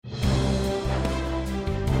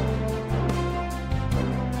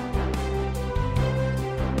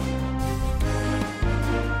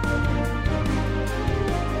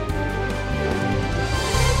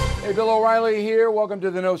Bill O'Reilly here. Welcome to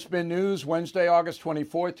the No Spin News, Wednesday, August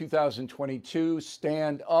 24th, 2022.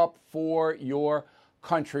 Stand up for your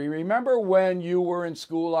country. Remember when you were in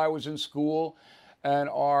school, I was in school, and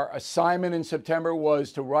our assignment in September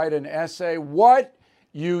was to write an essay, what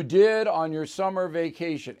you did on your summer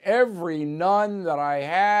vacation. Every nun that I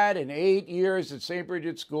had in 8 years at St.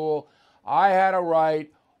 Bridget's School, I had to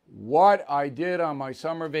write what I did on my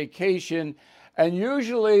summer vacation. And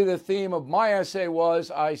usually the theme of my essay was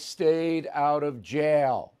I stayed out of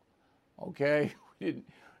jail. Okay? It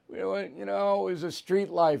was a street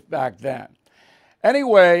life back then.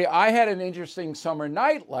 Anyway, I had an interesting summer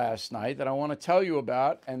night last night that I want to tell you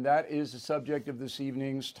about, and that is the subject of this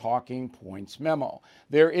evening's Talking Points memo.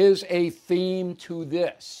 There is a theme to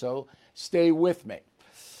this, so stay with me.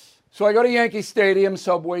 So I go to Yankee Stadium,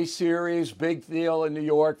 Subway Series, big deal in New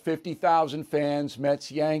York, 50,000 fans, Mets,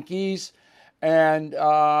 Yankees. And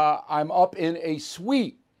I'm up in a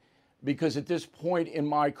suite because at this point in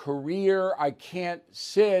my career, I can't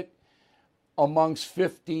sit amongst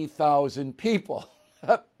 50,000 people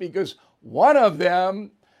because one of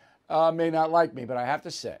them may not like me. But I have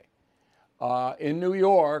to say, in New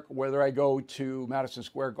York, whether I go to Madison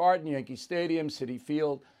Square Garden, Yankee Stadium, Citi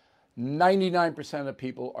Field, 99% of the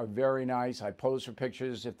people are very nice. I pose for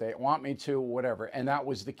pictures if they want me to, whatever. And that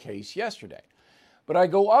was the case yesterday. But I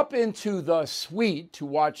go up into the suite to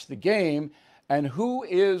watch the game, and who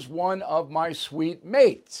is one of my suite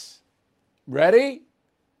mates? Ready?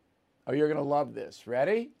 Oh, you're going to love this.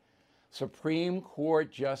 Ready? Supreme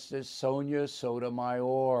Court Justice Sonia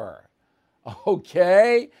Sotomayor.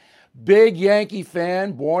 Okay? Big Yankee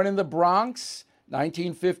fan, born in the Bronx,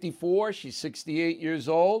 1954. She's 68 years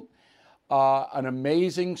old. An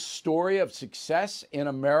amazing story of success in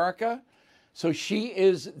America. So she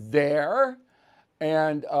is there.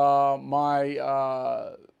 And one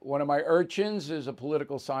of my urchins is a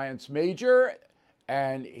political science major,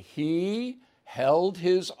 and he held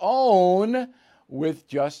his own with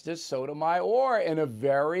Justice Sotomayor in a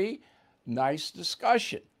very nice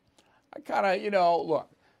discussion. I kind of,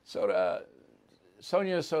 look,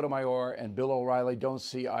 Sonia Sotomayor and Bill O'Reilly don't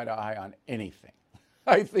see eye to eye on anything.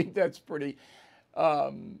 I think that's pretty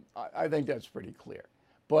clear.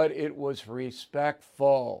 But it was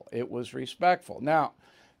respectful. It was respectful. Now,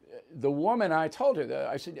 the woman, I told her that,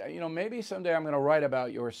 I said, maybe someday I'm going to write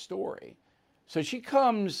about your story. So she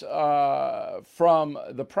comes from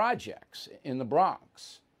the projects in the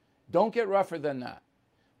Bronx. Don't get rougher than that.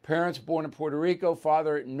 Parents born in Puerto Rico,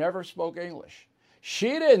 father never spoke English.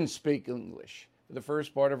 She didn't speak English for the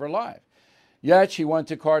first part of her life. Yet she went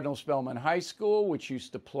to Cardinal Spellman High School, which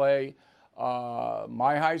used to play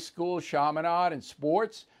my high school, Chaminade, in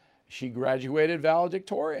sports. She graduated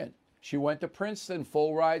valedictorian. She went to Princeton,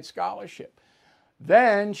 full ride scholarship.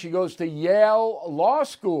 Then she goes to Yale Law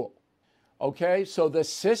School. Okay, so the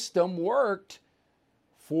system worked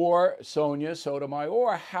for Sonia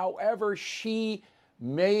Sotomayor. However, she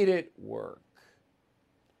made it work.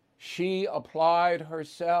 She applied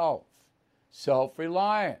herself,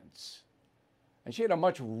 self-reliance. And she had a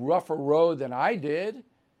much rougher road than I did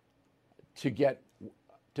to get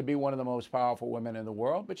to be one of the most powerful women in the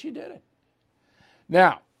world, but she did it.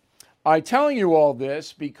 Now, I'm telling you all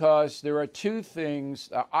this because there are two things.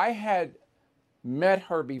 I had met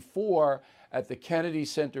her before at the Kennedy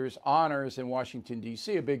Center's honors in Washington,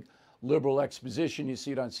 D.C., a big liberal exposition. You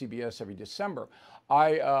see it on CBS every December.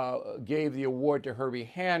 I gave the award to Herbie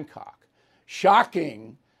Hancock.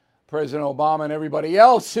 Shocking, President Obama and everybody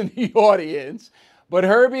else in the audience, but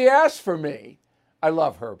Herbie asked for me. I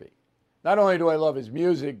love Herbie. Not only do I love his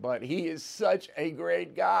music, but he is such a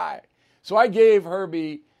great guy. So I gave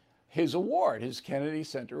Herbie his award, his Kennedy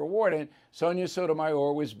Center Award, and Sonia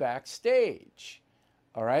Sotomayor was backstage,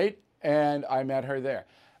 all right? And I met her there.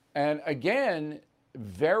 And again,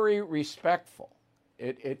 very respectful.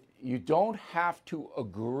 You don't have to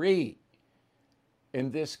agree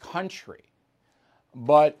in this country.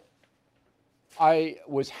 But I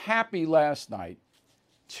was happy last night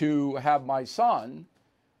to have my son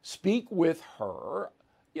speak with her,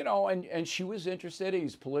 and she was interested.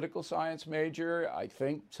 He's a political science major. I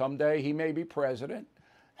think someday he may be president.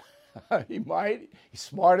 He might. He's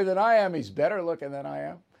smarter than I am. He's better looking than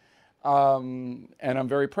I am. And I'm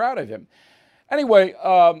very proud of him. Anyway,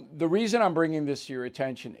 the reason I'm bringing this to your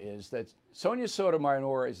attention is that Sonia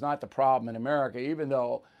Sotomayor is not the problem in America, even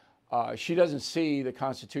though she doesn't see the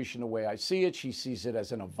Constitution the way I see it. She sees it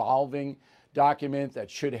as an evolving document that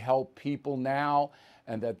should help people now,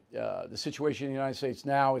 and that the situation in the United States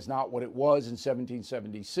now is not what it was in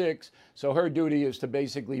 1776. So her duty is to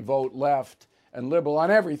basically vote left and liberal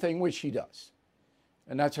on everything, which she does.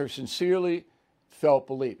 And that's her sincerely felt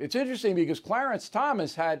belief. It's interesting because Clarence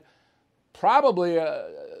Thomas had probably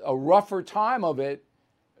a rougher time of it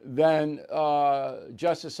than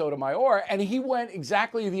Justice Sotomayor, and he went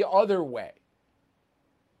exactly the other way.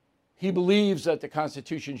 He believes that the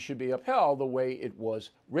Constitution should be upheld the way it was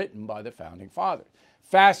written by the Founding Fathers.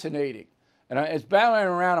 Fascinating. And it's battling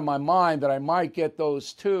around in my mind that I might get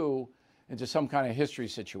those two into some kind of history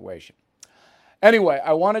situation. Anyway,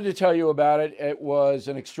 I wanted to tell you about it. It was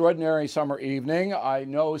an extraordinary summer evening. I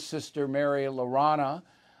know Sister Mary Lorana.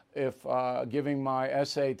 If giving my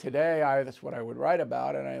essay today, that's what I would write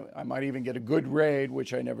about, and I might even get a good grade,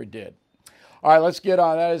 which I never did. All right, let's get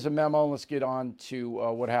on. That is a memo. Let's get on to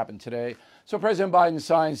what happened today. So President Biden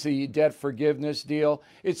signs the debt forgiveness deal.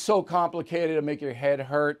 It's so complicated to make your head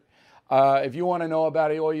hurt. If you want to know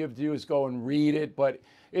about it, all you have to do is go and read it, but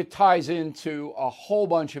it ties into a whole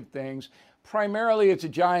bunch of things. Primarily, it's a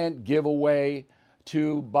giant giveaway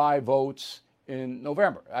to buy votes in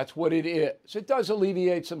November. That's what it is. It does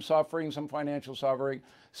alleviate some suffering, some financial suffering.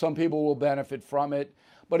 Some people will benefit from it,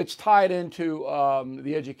 but it's tied into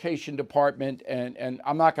the education department, and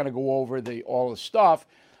I'm not going to go over all the stuff,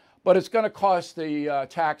 but it's going to cost the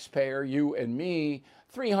taxpayer, you and me,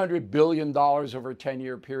 $300 billion over a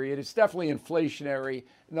 10-year period. It's definitely inflationary,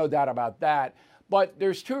 no doubt about that. But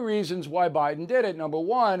there's two reasons why Biden did it. Number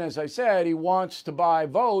one, as I said, he wants to buy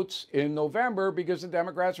votes in November because the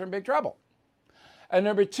Democrats are in big trouble. And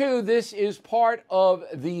number two, this is part of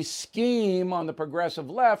the scheme on the progressive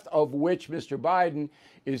left, of which Mr. Biden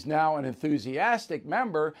is now an enthusiastic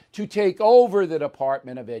member, to take over the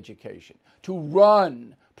Department of Education, to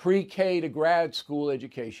run pre-K to grad school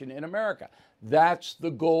education in America. That's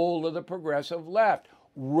the goal of the progressive left.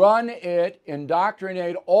 Run it,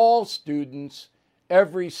 indoctrinate all students,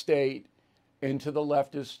 every state, into the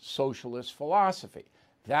leftist socialist philosophy.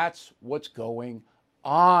 That's what's going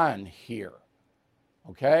on here.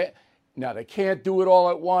 Okay? Now, they can't do it all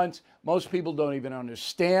at once. Most people don't even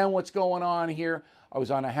understand what's going on here. I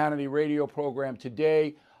was on a Hannity radio program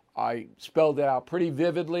today. I spelled it out pretty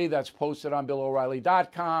vividly. That's posted on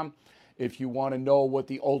BillO'Reilly.com. If you want to know what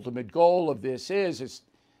the ultimate goal of this is, it's,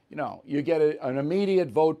 you get an immediate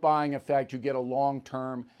vote buying effect. You get a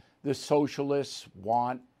long-term. The socialists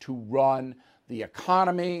want to run the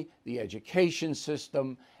economy, the education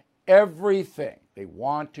system, everything. They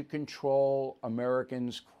want to control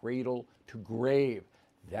Americans cradle to grave.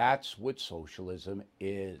 That's what socialism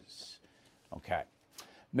is. Okay.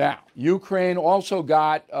 Now, Ukraine also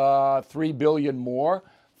got $3 billion more,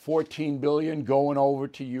 $14 billion going over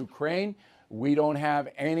to Ukraine. We don't have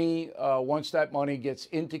any, once that money gets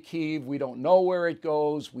into Kyiv, we don't know where it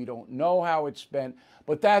goes. We don't know how it's spent.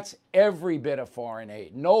 But that's every bit of foreign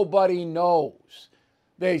aid. Nobody knows.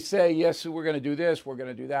 They say, yes, we're going to do this, we're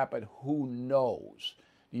going to do that, but who knows?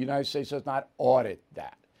 The United States does not audit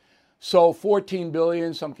that. So $14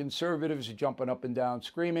 billion, some conservatives are jumping up and down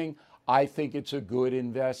screaming, I think it's a good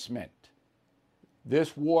investment.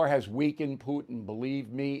 This war has weakened Putin. Believe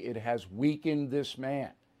me, it has weakened this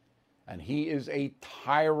man. And he is a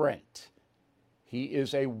tyrant. He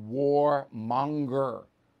is a warmonger.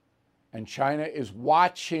 And China is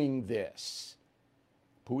watching this.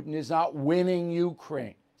 Putin is not winning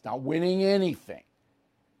Ukraine. He's not winning anything.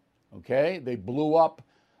 Okay? They blew up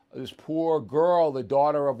this poor girl, the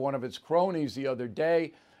daughter of one of its cronies, the other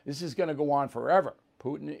day. This is going to go on forever.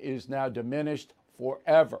 Putin is now diminished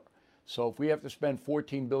forever. So if we have to spend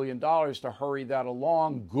 $14 billion to hurry that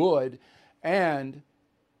along, good. And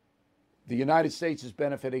the United States is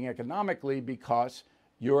benefiting economically because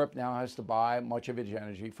Europe now has to buy much of its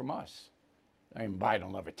energy from us. I mean, Biden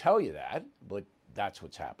will never tell you that, but that's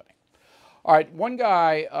what's happening. All right, one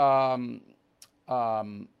guy, I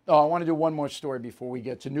want to do one more story before we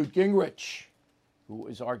get to Newt Gingrich, who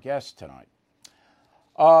is our guest tonight.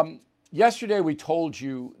 Yesterday, we told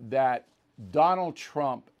you that Donald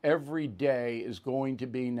Trump every day is going to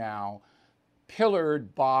be now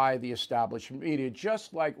pillared by the establishment media,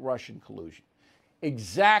 just like Russian collusion.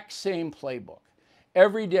 Exact same playbook.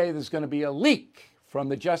 Every day there's going to be a leak from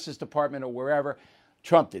the Justice Department or wherever.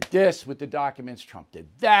 Trump did this with the documents. Trump did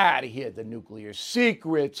that. He had the nuclear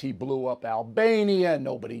secrets. He blew up Albania.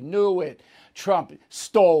 Nobody knew it. Trump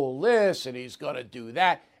stole this and he's going to do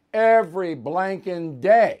that every blanking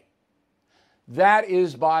day. That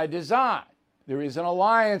is by design. There is an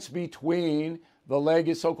alliance between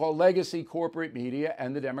the so-called legacy corporate media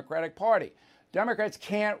and the Democratic Party. Democrats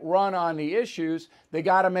can't run on the issues. They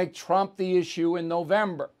got to make Trump the issue in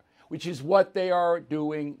November, which is what they are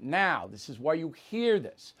doing now. This is why you hear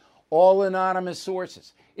this. All anonymous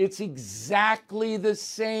sources. It's exactly the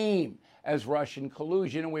same as Russian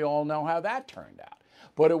collusion, and we all know how that turned out.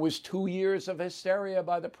 but it was 2 years of hysteria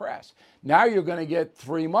by the press. Now you're going to get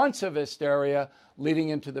 3 months of hysteria leading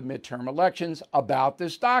into the midterm elections about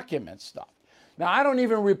this document stuff. Now, I don't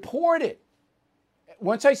even report it.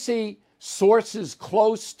 Once I see sources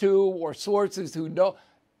close to or sources who know,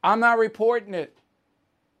 I'm not reporting it.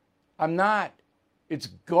 I'm not. It's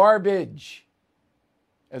garbage.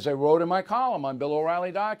 As I wrote in my column on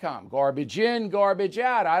BillO'Reilly.com, garbage in, garbage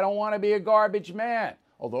out. I don't want to be a garbage man,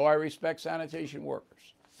 although I respect sanitation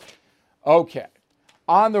workers. Okay.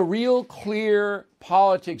 On the Real Clear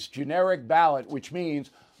Politics generic ballot, which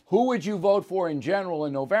means who would you vote for in general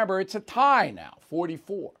in November, it's a tie now,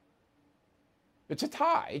 44. It's a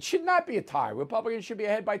tie. It should not be a tie. Republicans should be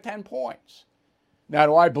ahead by 10 points. Now,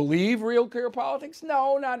 do I believe Real Clear Politics?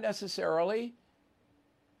 No, not necessarily.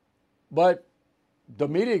 But the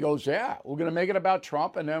media goes, yeah, we're going to make it about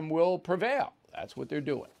Trump and then we'll prevail. That's what they're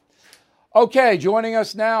doing. Okay, joining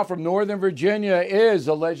us now from Northern Virginia is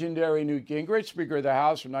the legendary Newt Gingrich, Speaker of the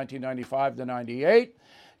House from 1995 to 98.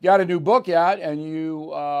 Got a new book out, and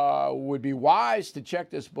you would be wise to check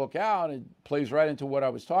this book out. It plays right into what I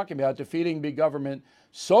was talking about, Defeating Big Government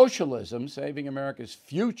Socialism, Saving America's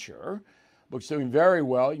Future. Book's doing very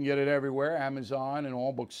well. You can get it everywhere, Amazon and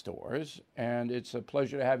all bookstores. And it's a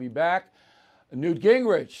pleasure to have you back. Newt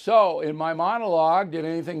Gingrich. So in my monologue, did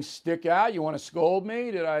anything stick out? You want to scold me?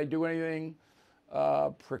 Did I do anything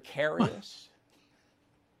precarious?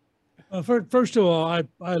 First of all,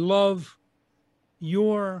 I love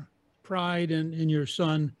your pride in your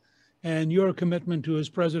son and your commitment to his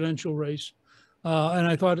presidential race. And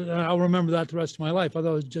I thought I'll remember that the rest of my life. I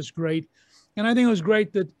thought it was just great. And I think it was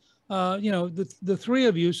great that, the three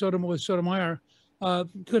of you, Sotomayor,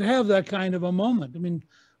 could have that kind of a moment. I mean,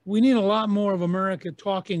 we need a lot more of America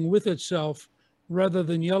talking with itself rather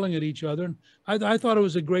than yelling at each other. And I thought it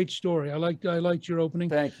was a great story. I liked your opening.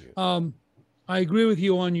 Thank you. I agree with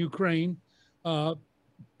you on Ukraine.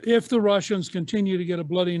 If the Russians continue to get a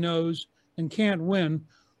bloody nose and can't win,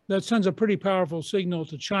 that sends a pretty powerful signal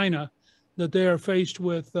to China that they are faced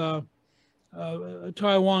with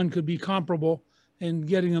Taiwan could be comparable in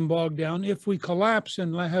getting them bogged down. If we collapse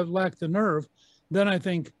and lack the nerve, then I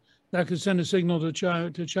think that could send a signal to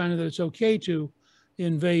China that it's okay to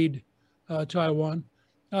invade Taiwan.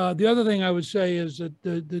 The other thing I would say is that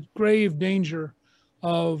the grave danger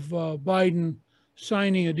of Biden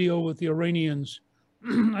signing a deal with the Iranians,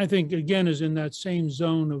 I think, again, is in that same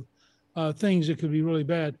zone of things that could be really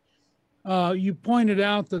bad. You pointed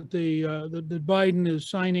out that that Biden is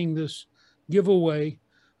signing this giveaway,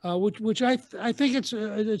 which I think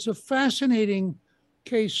it's a fascinating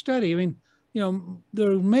case study. I mean, there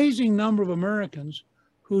are an amazing number of Americans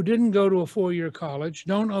who didn't go to a four-year college,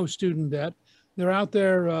 don't owe student debt. They're out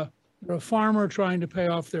there. They're a farmer trying to pay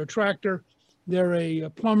off their tractor. They're a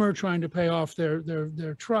plumber trying to pay off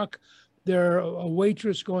their truck. They're a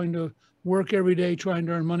waitress going to work every day trying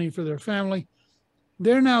to earn money for their family.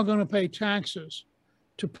 They're now going to pay taxes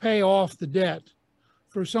to pay off the debt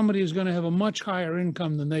for somebody who's going to have a much higher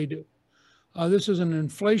income than they do. This is an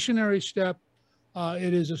inflationary step.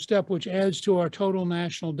 It is a step which adds to our total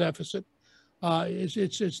national deficit.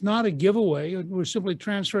 It's not a giveaway. We're simply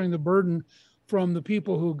transferring the burden from the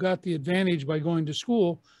people who got the advantage by going to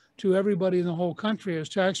school to everybody in the whole country as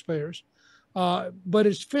taxpayers. But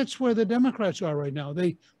it fits where the Democrats are right now.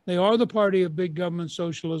 They are the party of big government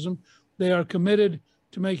socialism. They are committed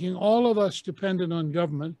to making all of us dependent on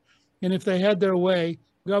government. And if they had their way,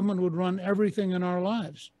 government would run everything in our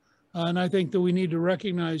lives. And I think that we need to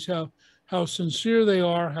recognize how sincere they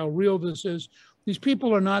are, how real this is. These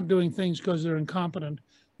people are not doing things because they're incompetent.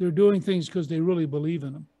 They're doing things because they really believe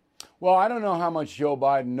in them. Well, I don't know how much Joe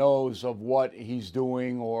Biden knows of what he's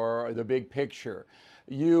doing or the big picture.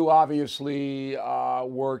 You obviously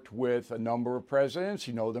worked with a number of presidents.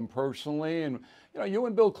 You know them personally. And you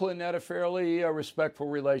and Bill Clinton had a fairly respectful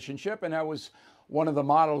relationship. And that was one of the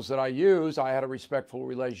models that I used. I had a respectful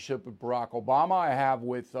relationship with Barack Obama. I have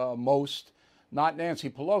with most. Not Nancy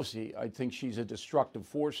Pelosi. I think she's a destructive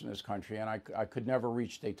force in this country, and I could never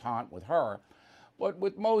reach détente with her. But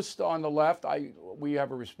with most on the left, we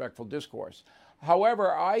have a respectful discourse.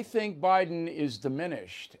 However, I think Biden is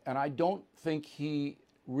diminished, and I don't think he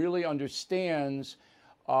really understands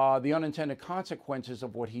the unintended consequences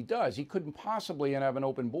of what he does. He couldn't possibly have an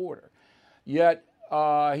open border. Yet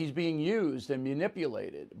he's being used and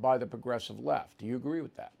manipulated by the progressive left. Do you agree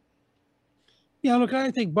with that? Yeah, look, I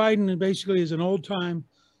think Biden basically is an old-time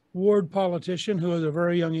ward politician who at a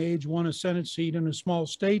very young age won a Senate seat in a small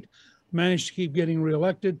state, managed to keep getting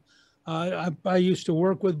reelected. I used to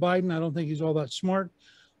work with Biden. I don't think he's all that smart,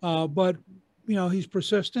 but he's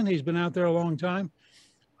persistent. He's been out there a long time.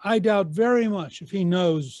 I doubt very much if he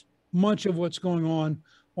knows much of what's going on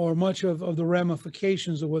or much of the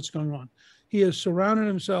ramifications of what's going on. He has surrounded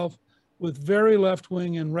himself with very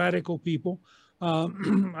left-wing and radical people.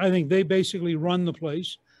 I think they basically run the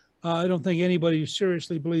place. I don't think anybody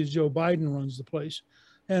seriously believes Joe Biden runs the place.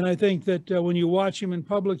 And I think that when you watch him in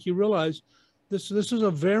public, you realize this is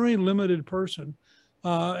a very limited person.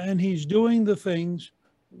 And he's doing the things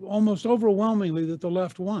almost overwhelmingly that the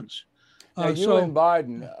left wants. Now, you and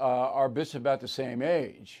Biden are just about the same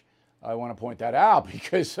age. I want to point that out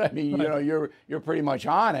because, I mean, you know, you're pretty much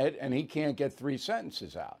on it, and he can't get 3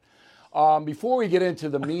 sentences out. Before we get into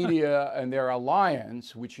the media and their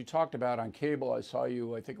alliance, which you talked about on cable, I saw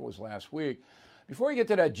you, I think it was last week. Before we get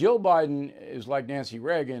to that, Jill Biden is like Nancy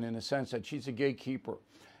Reagan in the sense that she's a gatekeeper.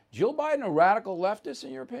 Jill Biden a radical leftist,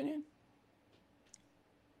 in your opinion?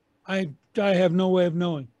 I have no way of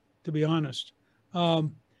knowing, to be honest.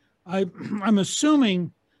 I'm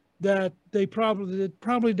assuming that they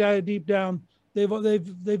probably died deep down.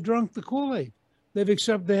 They've drunk the Kool-Aid. They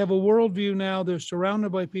have a worldview now. They're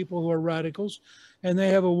surrounded by people who are radicals, and they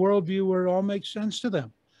have a worldview where it all makes sense to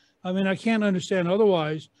them. I mean, I can't understand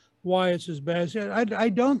otherwise why it's as bad. I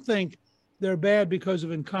don't think they're bad because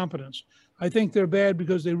of incompetence. I think they're bad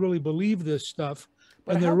because they really believe this stuff.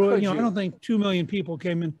 But and they're really, I don't think 2 million people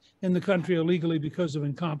came in the country illegally because of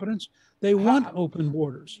incompetence. They want open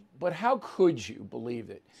borders. But how could you believe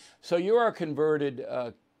it? So you are converted,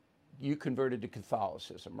 you converted to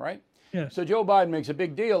Catholicism, right? Yeah. So Joe Biden makes a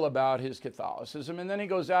big deal about his Catholicism, and then he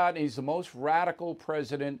goes out and he's the most radical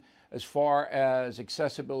president as far as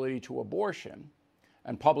accessibility to abortion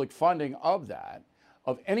and public funding of that,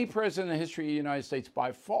 of any president in the history of the United States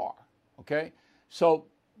by far, okay? So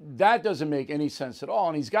that doesn't make any sense at all,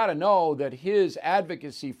 and he's got to know that his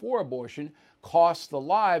advocacy for abortion costs the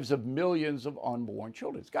lives of millions of unborn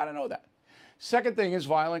children. He's got to know that. Second thing is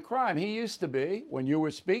violent crime. He used to be, when you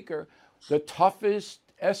were Speaker, the toughest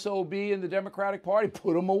SOB in the Democratic Party.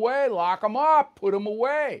 Put him away, lock him up, put him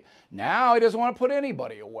away. Now he doesn't want to put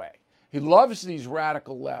anybody away. He loves these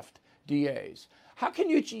radical left DAs. How can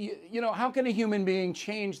how can a human being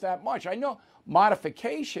change that much? I know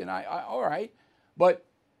modification, all right, but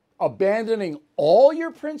abandoning all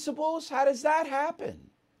your principles, how does that happen?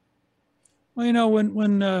 Well, you know,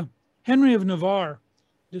 when Henry of Navarre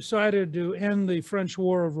decided to end the French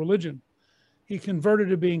War of Religion, he converted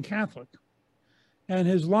to being Catholic. And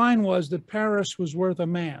his line was that Paris was worth a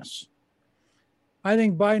mass. I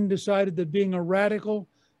think Biden decided that being a radical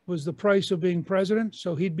was the price of being president,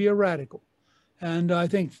 so he'd be a radical. And I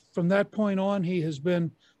think from that point on, he has been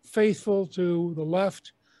faithful to the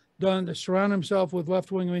left, done to surround himself with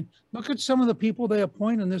left-wing. I mean, look at some of the people they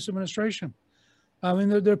appoint in this administration. I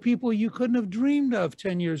mean, they're people you couldn't have dreamed of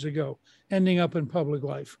 10 years ago ending up in public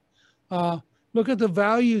life. Look at the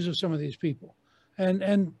values of some of these people.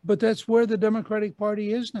 But that's where the Democratic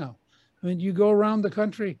Party is now. I mean, you go around the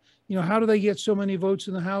country, you know, how do they get so many votes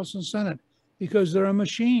in the House and Senate? Because they're a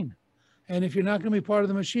machine. And if you're not going to be part of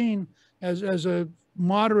the machine, as a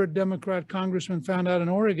moderate Democrat congressman found out in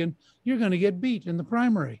Oregon, you're going to get beat in the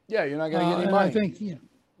primary. Yeah, you're not going to get any money. I think, yeah.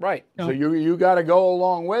 Right. So you got to go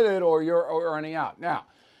along with it, or you're earning out. Now,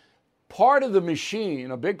 part of the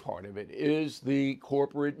machine, a big part of it, is the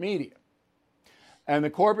corporate media. And the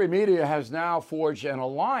corporate media has now forged an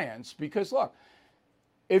alliance because, look,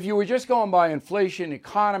 if you were just going by inflation,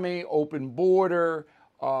 economy, open border,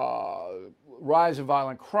 rise of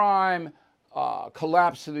violent crime,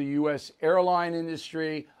 collapse of the U.S. airline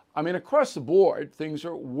industry, I mean, across the board, things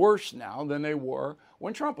are worse now than they were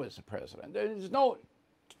when Trump was the president.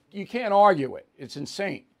 You can't argue it. It's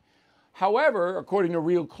insane. However, according to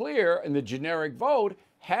Real Clear and the generic vote,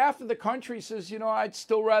 half of the country says, you know, I'd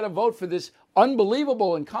still rather vote for this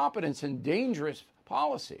unbelievable incompetence and dangerous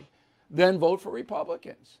policy than vote for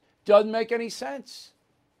Republicans. Doesn't make any sense.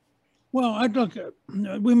 Well,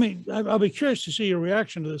 I'll be curious to see your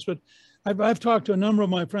reaction to this, but I've talked to a number of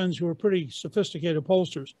my friends who are pretty sophisticated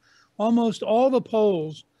pollsters. Almost all the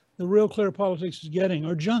polls the Real Clear Politics is getting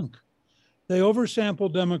are junk. They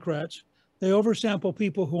oversample Democrats. They oversample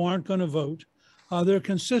people who aren't going to vote. They're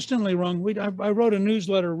consistently wrong. I wrote a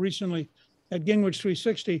newsletter recently at Gingrich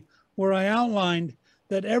 360 where I outlined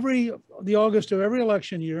that the August of every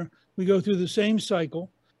election year, we go through the same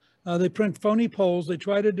cycle. They print phony polls. They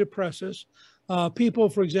try to depress us. People,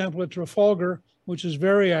 for example, at Trafalgar, which is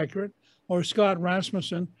very accurate, or Scott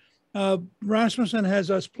Rasmussen. Rasmussen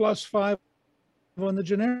has us +5 on the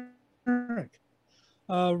generic.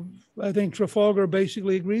 I think Trafalgar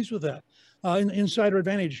basically agrees with that. Insider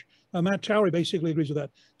Advantage, Matt Towery basically agrees with that.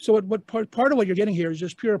 So part of what you're getting here is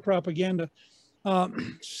just pure propaganda.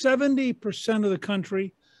 70% of the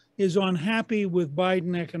country is unhappy with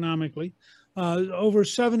Biden economically. Over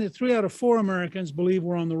 3 out of 4 Americans believe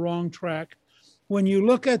we're on the wrong track. When you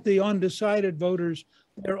look at the undecided voters,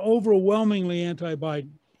 they're overwhelmingly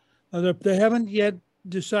anti-Biden. They haven't yet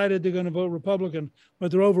decided they're going to vote Republican,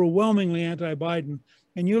 but they're overwhelmingly anti-Biden.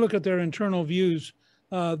 And you look at their internal views,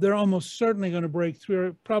 they're almost certainly going to break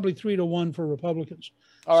through, probably 3-1 for Republicans.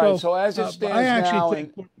 All right. So as it stands I actually now,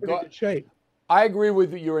 think we're in pretty good shape. I agree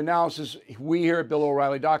with your analysis. We here at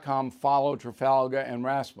BillO'Reilly.com follow Trafalgar and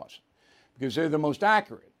Rasmussen because they're the most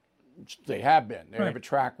accurate. They have been. They have a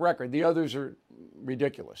track record. The others are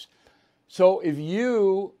ridiculous. So if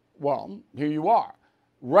you, well, here you are.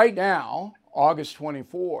 Right now, August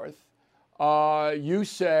 24th, you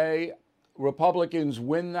say Republicans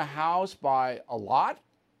win the House by a lot?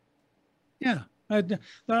 Yeah.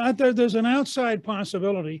 There's an outside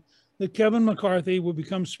possibility that Kevin McCarthy will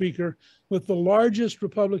become Speaker with the largest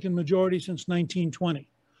Republican majority since 1920,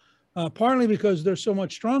 partly because they're so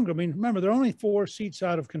much stronger. I mean, remember, they're only 4 seats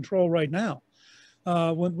out of control right now.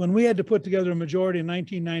 When we had to put together a majority in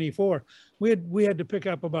 1994, we had to pick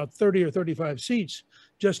up about 30 or 35 seats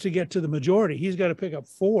just to get to the majority. He's got to pick up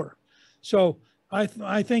 4. So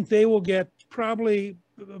I think they will get probably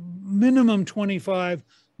minimum 25,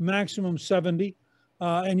 maximum 70.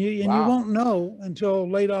 And you won't know until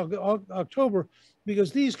late October,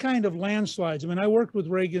 because these kind of landslides, I mean, I worked with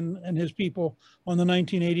Reagan and his people on the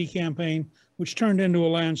 1980 campaign, which turned into a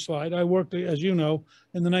landslide. I worked, as you know,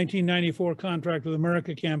 in the 1994 Contract with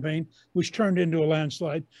America campaign, which turned into a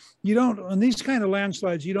landslide. On these kind of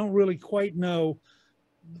landslides, you don't really quite know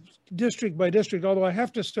district by district, although I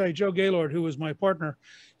have to say, Joe Gaylord, who was my partner,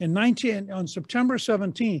 on September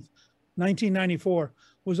 17th, 1994,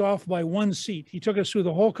 was off by 1 seat. He took us through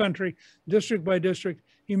the whole country, district by district.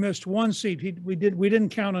 He missed 1 seat. We didn't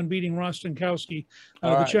count on beating Rostenkowski,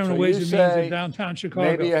 the chairman of Ways and Means in downtown Chicago.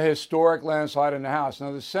 Maybe a historic landslide in the House.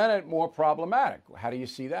 Now, the Senate, more problematic. How do you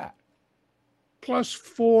see that?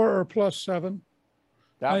 +4 or +7.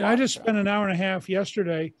 I just spent an hour and a half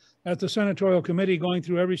yesterday at the Senatorial Committee going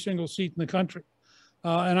through every single seat in the country.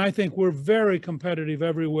 And I think we're very competitive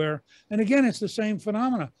everywhere. And again, it's the same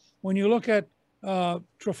phenomena. When you look at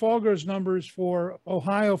Trafalgar's numbers for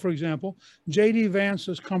Ohio, for example, J.D. Vance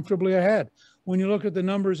is comfortably ahead. When you look at the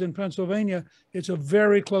numbers in Pennsylvania, it's a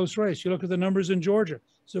very close race. You look at the numbers in Georgia,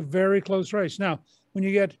 it's a very close race. Now, when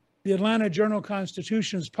you get the Atlanta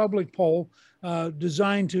Journal-Constitution's public poll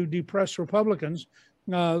designed to depress Republicans,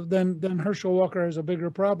 then Herschel Walker has a bigger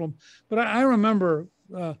problem. But I remember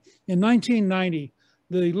in 1990,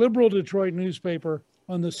 the liberal Detroit newspaper,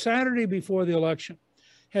 on the Saturday before the election,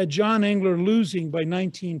 had John Engler losing by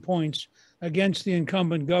 19 points against the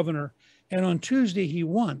incumbent governor. And on Tuesday, he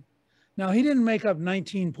won. Now, he didn't make up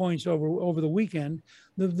 19 points over the weekend.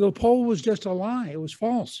 The poll was just a lie. It was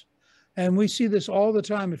false. And we see this all the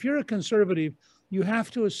time. If you're a conservative, you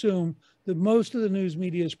have to assume that most of the news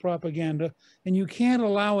media is propaganda, and you can't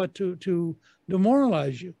allow it to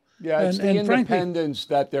demoralize you. Yeah, it's the independence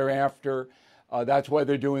that they're after. That's why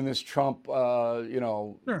they're doing this Trump,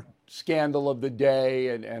 Sure. Scandal of the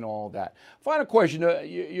day and all that. Final question.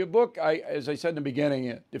 Your book, as I said in the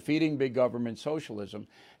beginning, Defeating Big Government Socialism,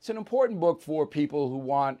 it's an important book for people who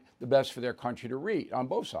want the best for their country to read, on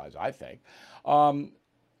both sides, I think.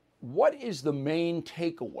 What is the main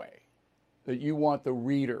takeaway that you want the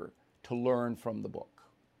reader to learn from the book?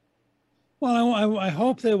 Well, I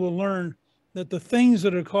hope they will learn that the things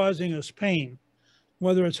that are causing us pain,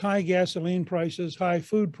 whether it's high gasoline prices, high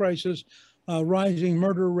food prices, rising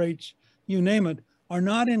murder rates, you name it, are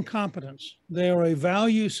not incompetence. They are a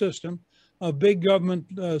value system of big government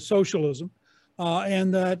socialism,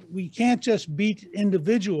 and that we can't just beat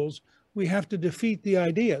individuals, we have to defeat the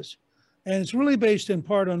ideas. And it's really based in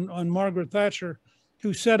part on Margaret Thatcher,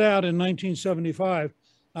 who set out in 1975,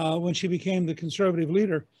 when she became the conservative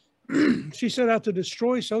leader. She set out to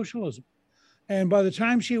destroy socialism. And by the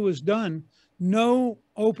time she was done, no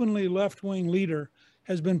openly left-wing leader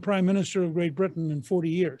has been prime minister of Great Britain in 40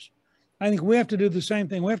 years. I think we have to do the same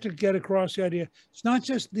thing. We have to get across the idea. It's not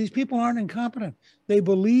just these people aren't incompetent. They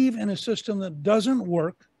believe in a system that doesn't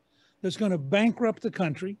work, that's going to bankrupt the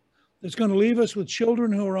country, that's going to leave us with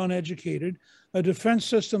children who are uneducated, a defense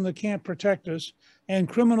system that can't protect us, and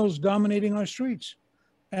criminals dominating our streets.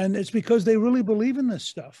 And it's because they really believe in this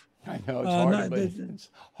stuff. I know it's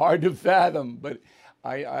hard to fathom, but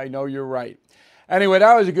I know you're right. Anyway,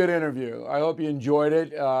 that was a good interview. I hope you enjoyed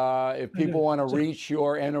it. If people want to reach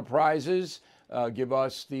your enterprises, give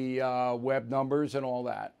us the web numbers and all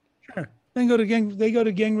that. Sure. They go to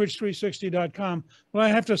Gingrich360.com. But I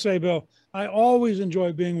have to say, Bill, I always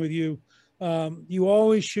enjoy being with you. You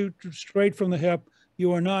always shoot straight from the hip.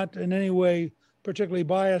 You are not in any way particularly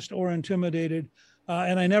biased or intimidated.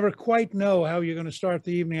 And I never quite know how you're going to start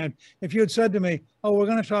the evening. If you had said to me, "Oh, we're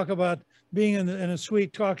going to talk about being in a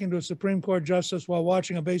suite talking to a Supreme Court justice while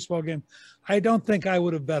watching a baseball game," I don't think I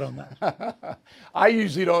would have bet on that. I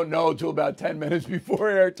usually don't know until about 10 minutes before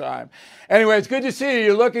airtime. Anyway, it's good to see you.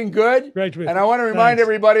 You're looking good. Great to be. And I want to remind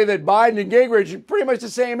everybody that Biden and Gingrich are pretty much the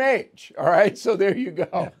same age. All right, so there you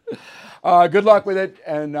go. Yeah. Good luck with it,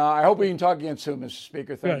 and I hope we can talk again soon, Mr.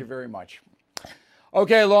 Speaker. Thank you very much.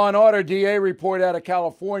 Okay, Law and Order DA report out of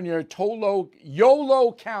California,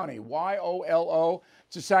 Yolo County, Y-O-L-O.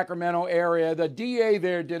 It's a Sacramento area. The DA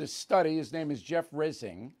there did a study. His name is Jeff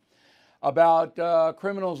Rising, about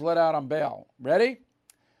criminals let out on bail. Ready?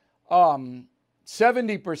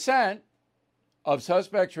 70% of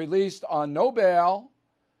suspects released on no bail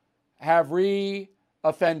have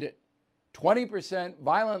re-offended. 20%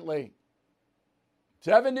 violently.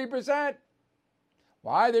 70%.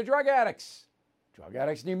 Why? They're drug addicts. Drug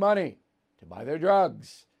addicts need money to buy their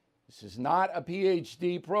drugs. This is not a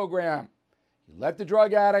PhD program. You let the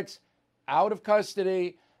drug addicts out of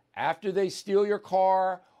custody after they steal your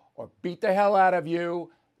car or beat the hell out of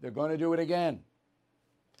you, they're going to do it again.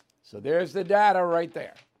 So there's the data right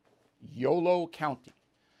there. Yolo County.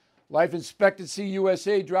 Life expectancy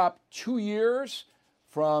USA dropped 2 years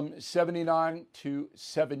from 79 to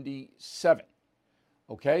 77.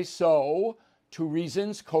 Okay, so 2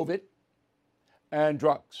 reasons: COVID and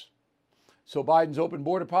drugs. So Biden's open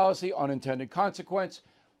border policy, unintended consequence.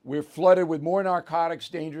 We're flooded with more narcotics,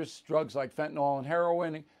 dangerous drugs like fentanyl and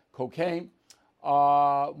heroin, cocaine,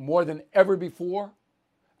 more than ever before.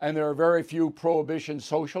 And there are very few prohibitions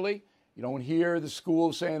socially. You don't hear the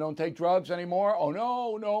schools saying don't take drugs anymore. Oh,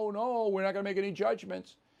 no, no, no, we're not going to make any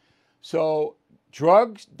judgments. So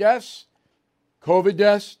drugs deaths, COVID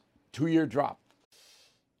deaths, 2-year drop.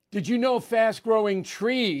 Did you know Fast Growing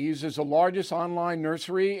Trees is the largest online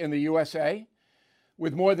nursery in the USA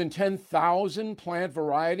with more than 10,000 plant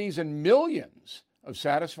varieties and millions of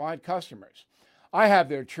satisfied customers? I have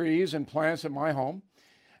their trees and plants at my home,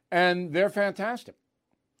 and they're fantastic.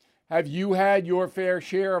 Have you had your fair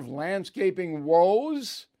share of landscaping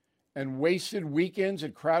woes and wasted weekends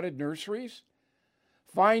at crowded nurseries?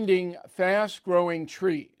 Finding Fast Growing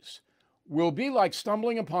Trees will be like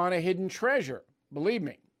stumbling upon a hidden treasure, believe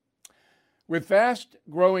me. With Fast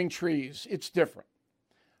Growing Trees, it's different.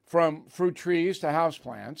 From fruit trees to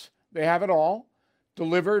houseplants, they have it all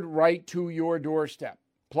delivered right to your doorstep.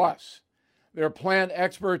 Plus, their plant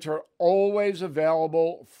experts are always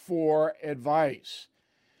available for advice.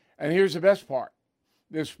 And here's the best part.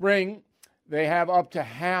 This spring, they have up to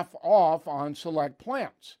half off on select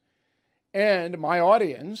plants. And my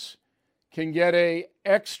audience can get an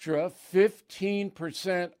extra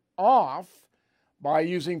 15% off by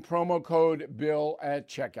using promo code BILL at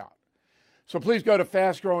checkout. So please go to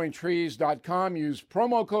fastgrowingtrees.com, use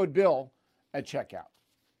promo code BILL at checkout.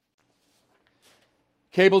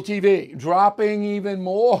 Cable TV dropping even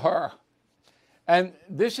more. And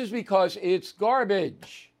this is because it's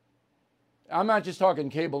garbage. I'm not just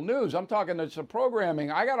talking cable news. I'm talking it's the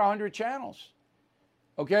programming. I got 100 channels.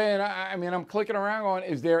 Okay, and I'm clicking around going,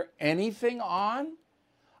 is there anything on?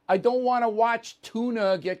 I don't want to watch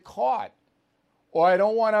tuna get caught. Or I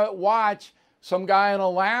don't want to watch some guy in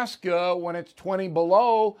Alaska when it's 20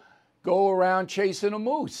 below go around chasing a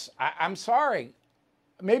moose. I'm sorry.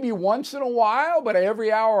 Maybe once in a while, but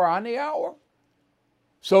every hour on the hour.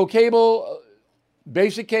 So cable,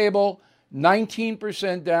 basic cable,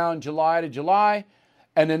 19% down July to July.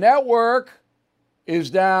 And the network is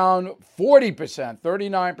down 40%,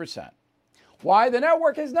 39%. Why? The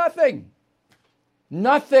network has nothing.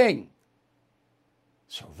 Nothing.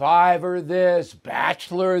 Survivor this,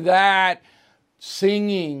 Bachelor that,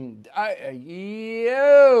 singing,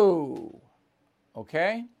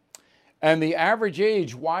 okay? And the average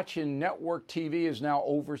age watching network TV is now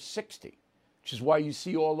over 60, which is why you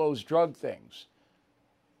see all those drug things.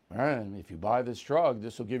 And if you buy this drug,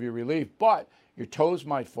 this will give you relief, but your toes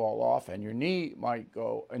might fall off and your knee might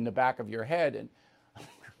go in the back of your head, and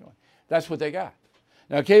that's what they got.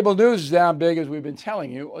 Now, cable news is down big, as we've been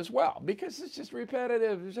telling you as well, because it's just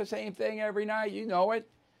repetitive. It's the same thing every night. You know it.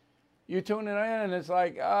 You tune it in, and it's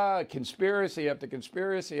like conspiracy after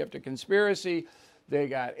conspiracy after conspiracy. They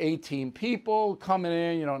got 18 people coming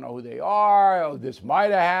in. You don't know who they are. Oh, this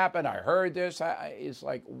might have happened. I heard this. It's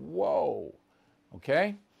like, whoa.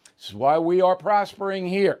 Okay? This is why we are prospering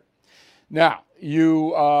here. Now, you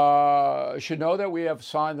should know that we have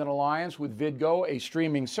signed an alliance with Vidgo, a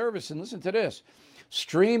streaming service. And listen to this.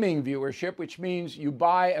 Streaming viewership, which means you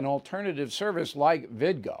buy an alternative service like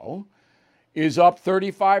Vidgo, is up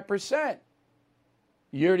 35%.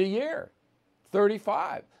 year to year,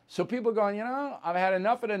 35. So people are going, I've had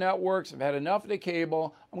enough of the networks. I've had enough of the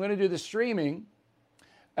cable. I'm going to do the streaming.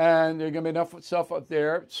 And there's going to be enough stuff up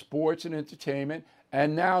there, sports and entertainment.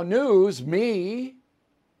 And now news, me.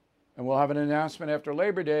 And we'll have an announcement after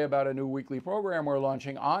Labor Day about a new weekly program we're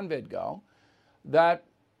launching on VidGo, that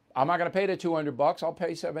I'm not going to pay the $200. I'll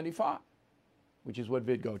pay $75, which is what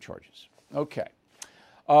VidGo charges. Okay.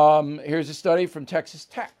 Here's a study from Texas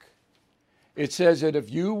Tech. It says that if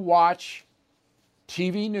you watch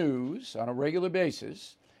TV news on a regular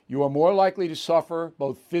basis, you are more likely to suffer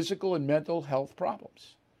both physical and mental health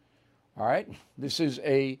problems. All right. This is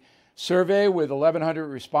a survey with 1,100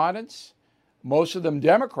 respondents, most of them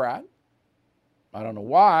Democrat. I don't know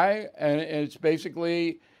why. And it's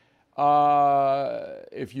basically,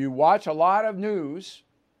 if you watch a lot of news,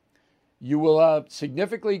 you will have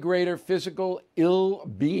significantly greater physical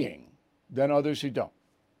ill-being than others who don't.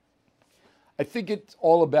 I think it's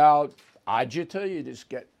all about agita. You just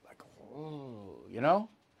get like, oh,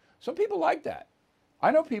 Some people like that.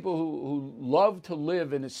 I know people who love to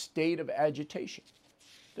live in a state of agitation.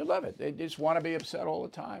 They love it. They just want to be upset all the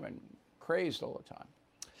time and crazed all the time.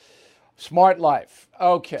 Smart Life.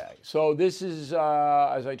 Okay, so this is,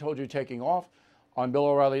 as I told you, taking off. On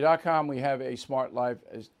BillO'Reilly.com, we have a Smart Life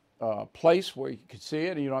place where you can see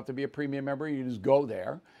it, and you don't have to be a premium member. You just go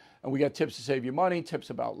there. And we got tips to save you money,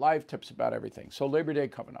 tips about life, tips about everything. So Labor Day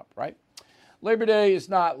coming up, right? Labor Day is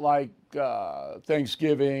not like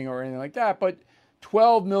Thanksgiving or anything like that, but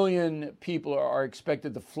 12 million people are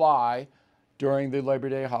expected to fly during the Labor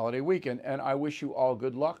Day holiday weekend. And I wish you all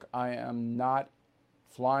good luck. I am not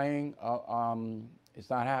flying.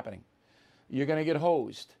 It's not happening. You're going to get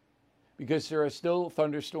hosed because there are still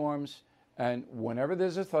thunderstorms. And whenever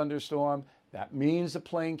there's a thunderstorm, that means the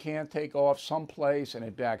plane can't take off someplace and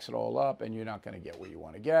it backs it all up, and you're not going to get where you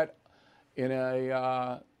want to get in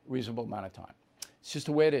a reasonable amount of time. It's just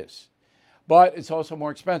the way it is. But it's also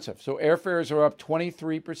more expensive. So airfares are up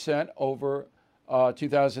 23% over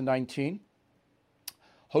 2019.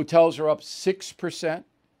 Hotels are up 6%.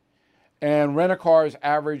 And rent-a-cars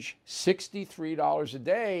average $63 a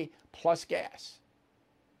day plus gas.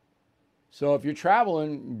 So if you're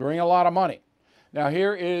traveling, bring a lot of money. Now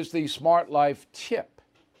here is the Smart Life tip.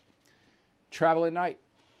 Travel at night.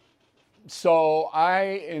 So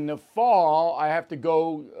in the fall, I have to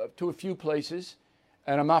go to a few places,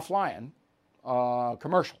 and I'm not flying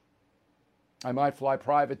commercial. I might fly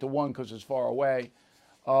private to one because it's far away,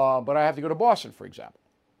 but I have to go to Boston, for example.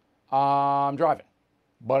 I'm driving,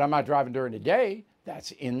 but I'm not driving during the day.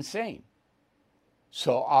 That's insane.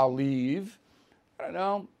 So I'll leave,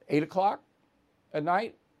 8 o'clock at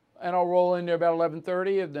night, and I'll roll in there about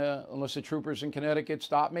 11:30, unless the troopers in Connecticut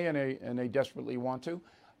stop me and they desperately want to.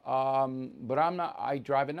 But I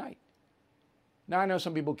drive at night. Now I know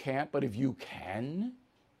some people can't, but if you can,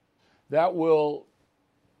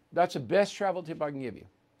 that's the best travel tip I can give you.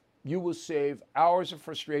 You will save hours of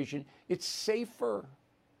frustration. It's safer.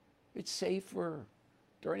 It's safer.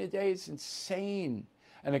 During the day, it's insane.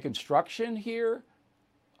 And the construction here,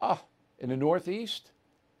 in the Northeast,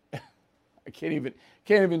 I can't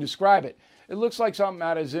even describe it. It looks like something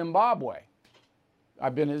out of Zimbabwe.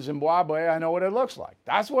 I've been to Zimbabwe. I know what it looks like.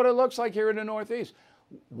 That's what it looks like here in the Northeast.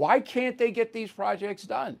 Why can't they get these projects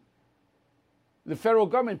done? The federal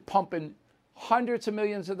government pumping hundreds of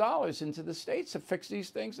millions of dollars into the states to fix these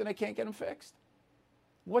things, and they can't get them fixed.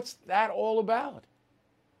 What's that all about?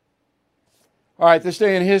 All right, this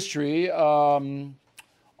day in history, August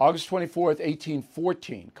 24th,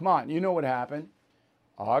 1814. Come on, you know what happened.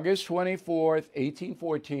 August 24th,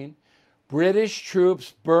 1814, British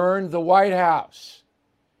troops burned the White House.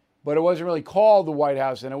 But it wasn't really called the White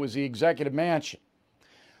House, and it was the Executive Mansion.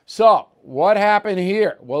 So, what happened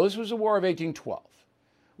here? Well, this was the War of 1812. It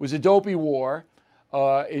was a dopey war.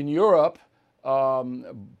 In Europe,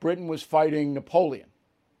 Britain was fighting Napoleon.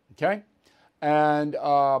 Okay? And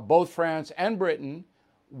both France and Britain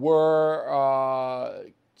were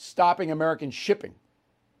stopping American shipping.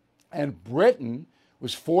 And Britain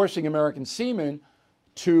was forcing American seamen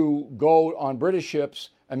to go on British ships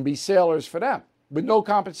and be sailors for them with no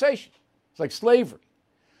compensation. It's like slavery.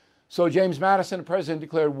 So James Madison, the president,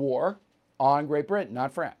 declared war on Great Britain,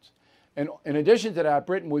 not France. And in addition to that,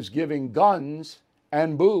 Britain was giving guns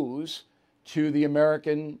and booze to the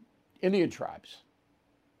American Indian tribes,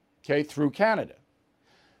 through Canada.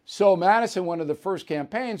 So Madison, one of the first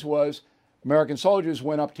campaigns was American soldiers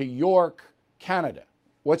went up to York, Canada.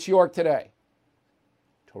 What's York today?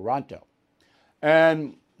 Toronto.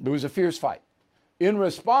 And there was a fierce fight. In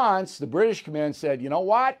response, the British command said, you know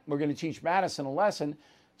what? We're going to teach Madison a lesson.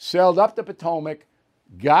 Sailed up the Potomac,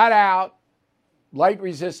 got out, light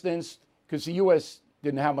resistance, because the U.S.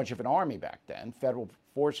 didn't have much of an army back then, federal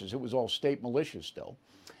forces. It was all state militia still.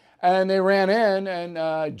 And they ran in,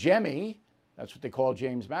 and Jemmy, that's what they call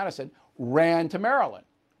James Madison, ran to Maryland.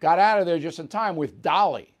 Got out of there just in time with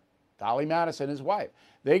Dolly Madison, his wife.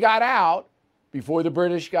 They got out before the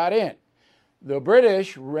British got in. The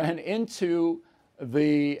British ran into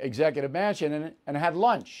the executive mansion and had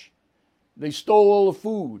lunch. They stole all the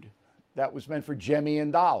food that was meant for Jemmy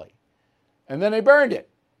and Dolly. And then they burned it.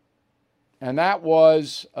 And that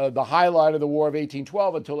was the highlight of the War of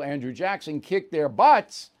 1812 until Andrew Jackson kicked their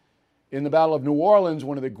butts in the Battle of New Orleans,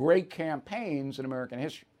 one of the great campaigns in American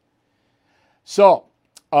history. So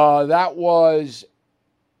that was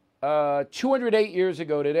 208 years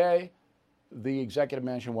ago today. The Executive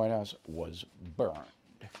Mansion White House was burned.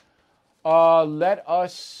 Let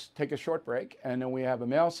us take a short break, and then we have a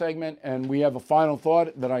mail segment, and we have a final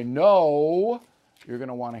thought that I know you're going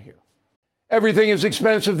to want to hear. Everything is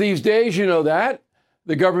expensive these days, you know that.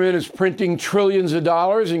 The government is printing trillions of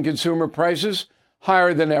dollars and consumer prices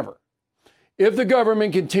higher than ever. If the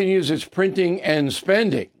government continues its printing and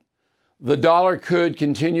spending, the dollar could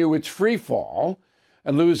continue its free fall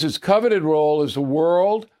and lose its coveted role as the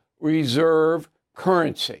world reserve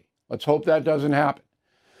currency. Let's hope that doesn't happen.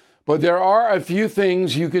 But there are a few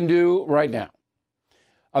things you can do right now.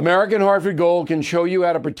 American Hartford Gold can show you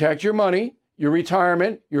how to protect your money, your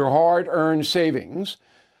retirement, your hard-earned savings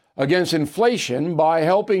against inflation by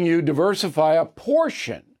helping you diversify a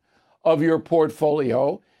portion of your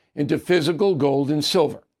portfolio into physical gold and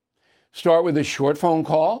silver. Start with a short phone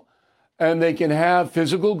call, and they can have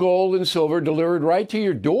physical gold and silver delivered right to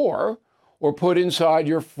your door or put inside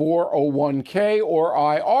your 401k or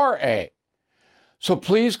IRA. So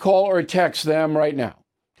please call or text them right now.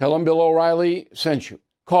 Tell them Bill O'Reilly sent you.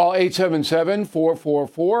 Call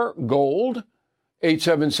 877-444-GOLD,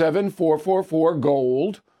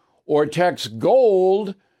 877-444-GOLD, or text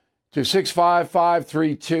GOLD to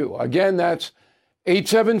 65532. Again, that's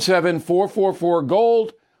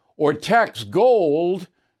 877-444-GOLD, or text GOLD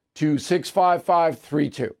to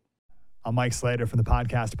 65532. I'm Mike Slater from the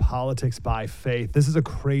podcast Politics by Faith. This is a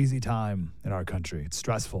crazy time in our country. It's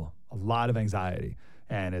stressful, a lot of anxiety,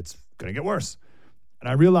 and it's going to get worse. And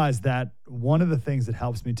I realized that one of the things that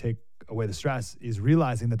helps me take away the stress is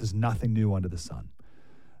realizing that there's nothing new under the sun.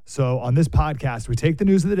 So on this podcast, we take the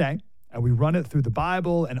news of the day and we run it through the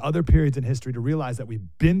Bible and other periods in history to realize that we've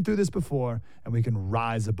been through this before and we can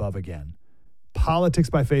rise above again. Politics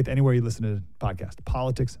by Faith, anywhere you listen to the podcast.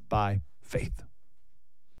 Politics by Faith.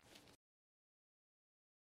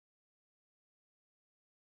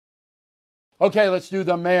 Okay, let's do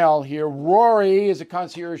the mail here. Rory is a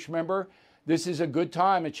concierge member. This is a good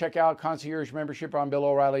time to check out concierge membership on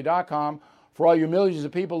BillO'Reilly.com. For all you millions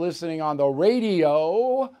of people listening on the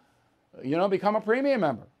radio, become a premium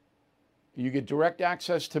member. You get direct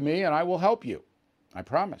access to me, and I will help you. I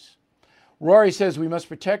promise. Rory says we must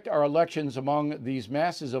protect our elections among these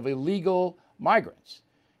masses of illegal migrants.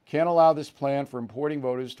 Can't allow this plan for importing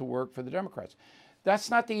voters to work for the Democrats. That's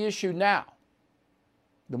not the issue now.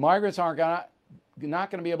 The migrants not going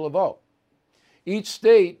to be able to vote. Each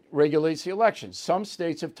state regulates the elections. Some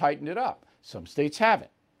states have tightened it up. Some states haven't.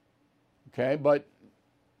 Okay, but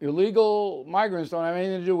illegal migrants don't have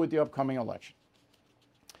anything to do with the upcoming election.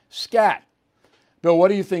 Scat. Bill, what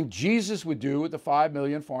do you think Jesus would do with the 5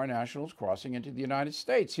 million foreign nationals crossing into the United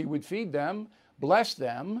States? He would feed them, bless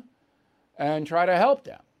them, and try to help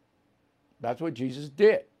them. That's what Jesus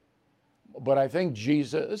did. But I think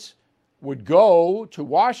Jesus would go to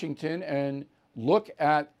Washington and look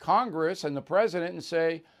at Congress and the president and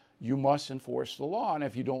say, you must enforce the law. And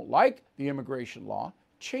if you don't like the immigration law,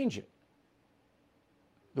 change it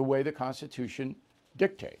the way the Constitution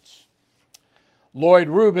dictates. Lloyd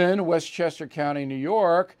Rubin, Westchester County, New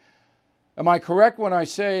York. Am I correct when I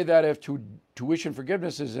say that if tuition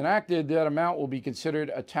forgiveness is enacted, that amount will be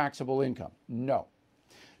considered a taxable income? No.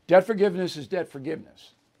 Debt forgiveness is debt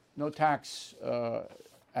forgiveness. No tax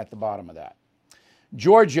at the bottom of that.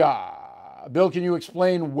 Georgia. Bill, can you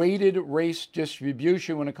explain weighted race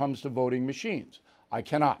distribution when it comes to voting machines? I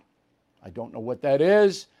cannot. I don't know what that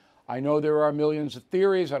is. I know there are millions of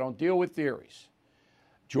theories. I don't deal with theories.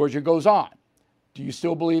 Georgia goes on. Do you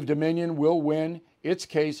still believe Dominion will win its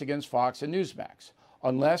case against Fox and Newsmax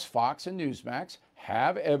unless Fox and Newsmax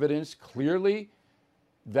have evidence clearly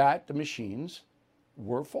that the machines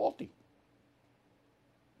were faulty?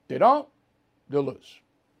 They don't, they'll lose.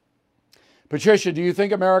 Patricia, do you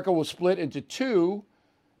think America will split into two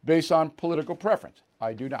based on political preference?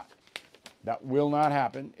 I do not. That will not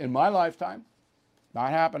happen in my lifetime. Not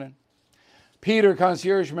happening. Peter,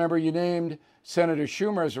 concierge member, you named Senator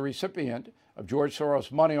Schumer as a recipient of George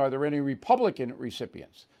Soros' money? Are there any Republican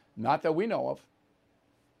recipients? Not that we know of.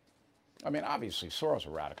 I mean, obviously, Soros is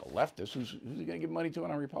a radical leftist. Who's he going to give money to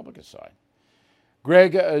on the Republican side?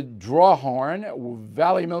 Greg Drawhorn,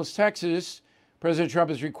 Valley Mills, Texas. President Trump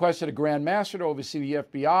has requested a Grand Master to oversee the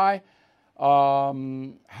FBI.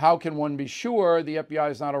 How can one be sure the FBI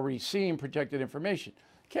has not already seen protected information?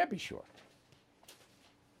 Can't be sure.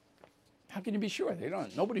 How can you be sure?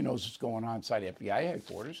 Nobody knows what's going on inside the FBI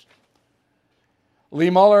headquarters. Lee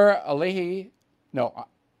Muller,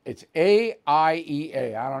 it's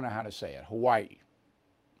AIEA. I don't know how to say it. Hawaii.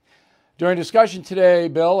 During discussion today,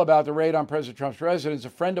 Bill, about the raid on President Trump's residence, a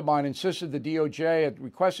friend of mine insisted the DOJ had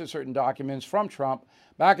requested certain documents from Trump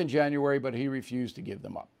back in January, but he refused to give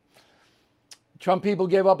them up. Trump people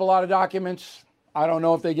gave up a lot of documents. I don't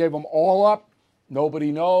know if they gave them all up.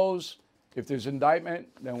 Nobody knows. If there's indictment,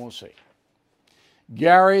 then we'll see.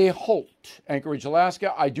 Gary Holt, Anchorage,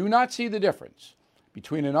 Alaska. I do not see the difference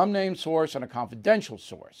between an unnamed source and a confidential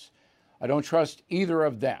source. I don't trust either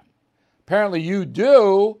of them. Apparently you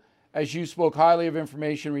do, as you spoke highly of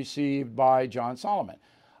information received by John Solomon.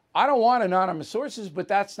 I don't want anonymous sources, but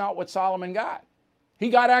that's not what Solomon got. He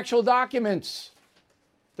got actual documents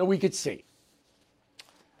that we could see.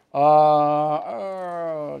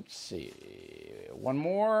 Let's see. One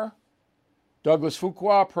more. Douglas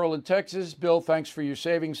Fuqua, Pearland, Texas. Bill, thanks for your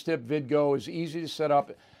savings tip. VidGo is easy to set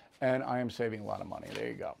up, and I am saving a lot of money. There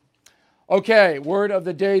you go. Okay, word of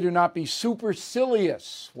the day, do not be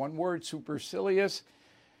supercilious. One word, supercilious.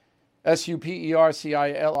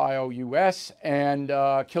 SUPERCILIOUS. And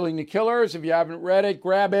Killing the Killers, if you haven't read it,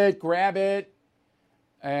 grab it.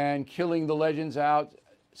 And Killing the Legends out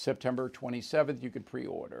September 27th. You can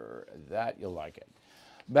pre-order that. You'll like it.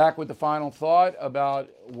 Back with the final thought about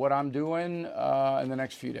what I'm doing in the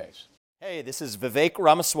next few days. Hey, this is Vivek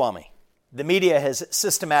Ramaswamy. The media has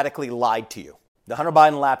systematically lied to you. The Hunter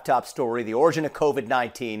Biden laptop story, the origin of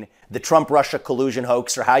COVID-19, the Trump-Russia collusion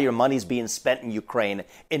hoax, or how your money's being spent in Ukraine.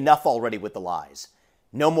 Enough already with the lies.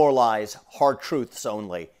 No more lies, hard truths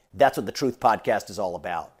only. That's what the Truth Podcast is all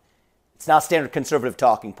about. It's not standard conservative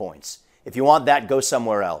talking points. If you want that, go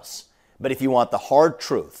somewhere else. But if you want the hard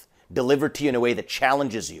truth delivered to you in a way that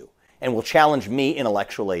challenges you and will challenge me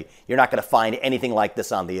intellectually, you're not going to find anything like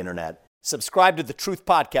this on the internet. Subscribe to the Truth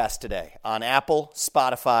Podcast today on Apple,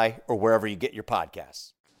 Spotify, or wherever you get your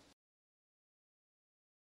podcasts.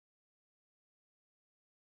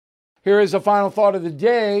 Here is the final thought of the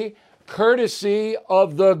day, courtesy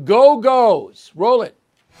of the Go-Go's. Roll it.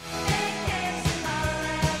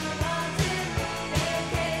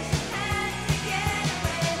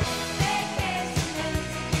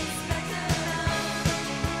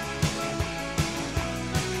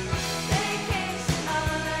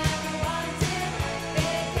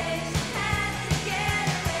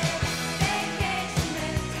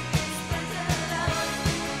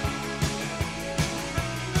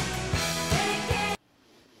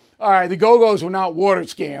 All right, the Go-Go's were not water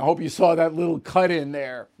skiing. I hope you saw that little cut in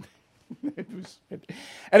there.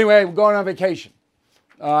 Anyway, we're going on vacation.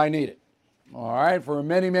 I need it. All right, for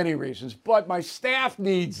many, many reasons. But my staff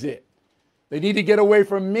needs it. They need to get away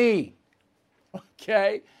from me.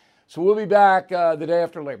 Okay? So we'll be back the day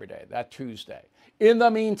after Labor Day, that Tuesday. In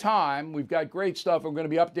the meantime, we've got great stuff. We're going to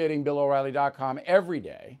be updating BillO'Reilly.com every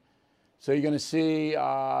day. So you're going to see,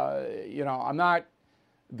 I'm not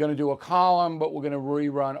going to do a column, but we're going to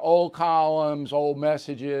rerun old columns, old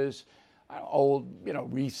messages, old,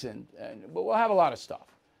 recent, but we'll have a lot of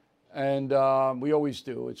stuff. And we always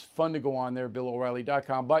do. It's fun to go on there,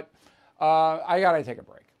 BillO'Reilly.com. But I got to take a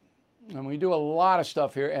break. And we do a lot of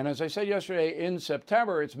stuff here. And as I said yesterday, in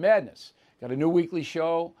September, it's madness. Got a new weekly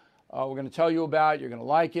show we're going to tell you about. You're going to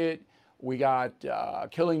like it. We got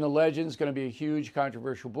Killing the Legends, going to be a huge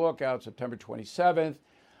controversial book out September 27th.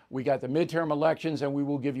 We got the midterm elections, and we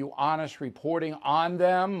will give you honest reporting on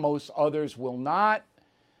them. Most others will not.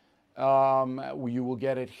 You will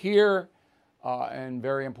get it here. And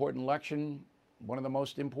very important election, one of the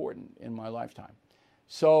most important in my lifetime.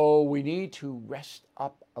 So we need to rest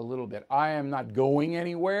up a little bit. I am not going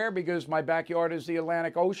anywhere because my backyard is the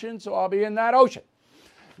Atlantic Ocean, so I'll be in that ocean.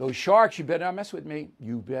 Those sharks, you better not mess with me.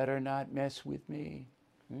 You better not mess with me.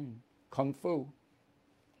 Kung Fu.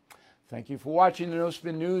 Thank you for watching the No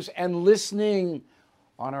Spin News and listening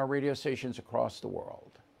on our radio stations across the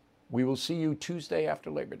world. We will see you Tuesday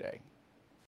after Labor Day.